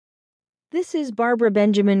This is Barbara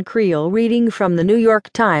Benjamin Creel reading from the New York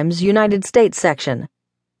Times United States section.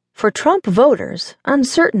 For Trump voters,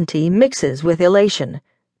 uncertainty mixes with elation,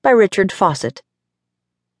 by Richard Fausset.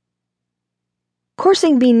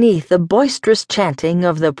 Coursing beneath the boisterous chanting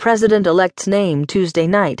of the president-elect's name Tuesday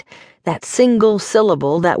night, that single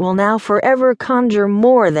syllable that will now forever conjure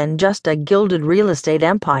more than just a gilded real estate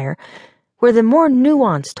empire, were the more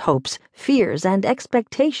nuanced hopes, fears, and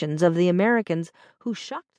expectations of the Americans who shocked